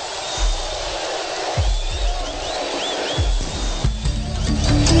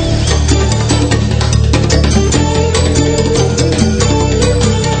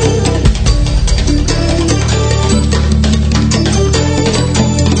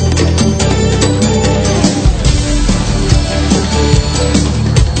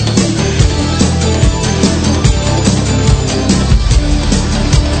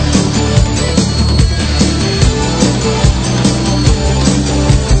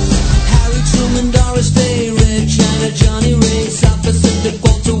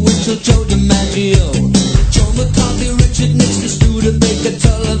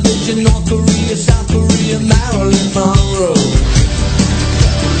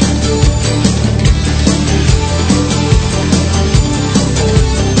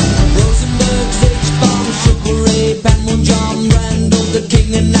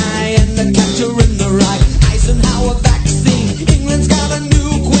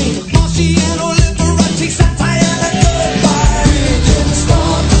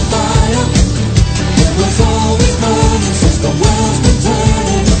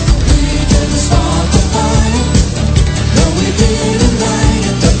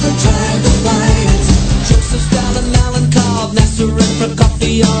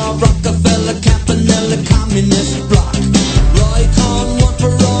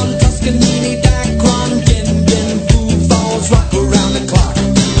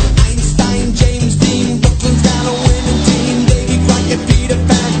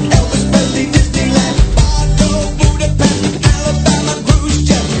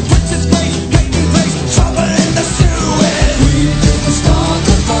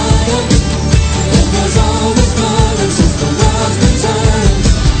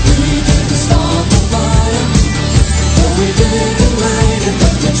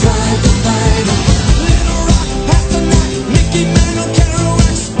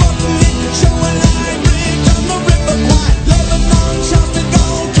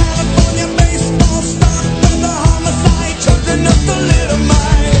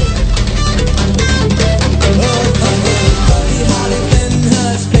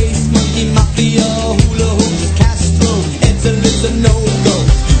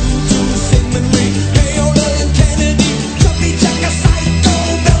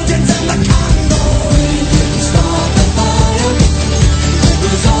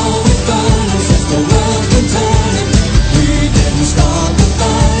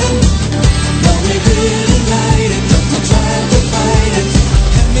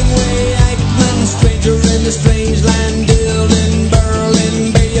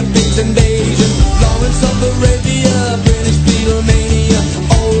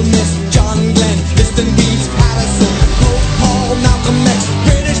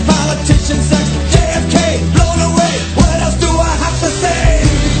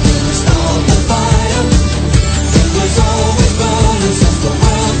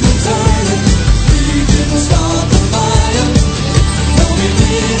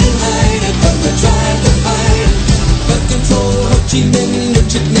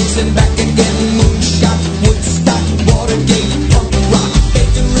 Nixon back again, moonshot, Woodstock, Watergate.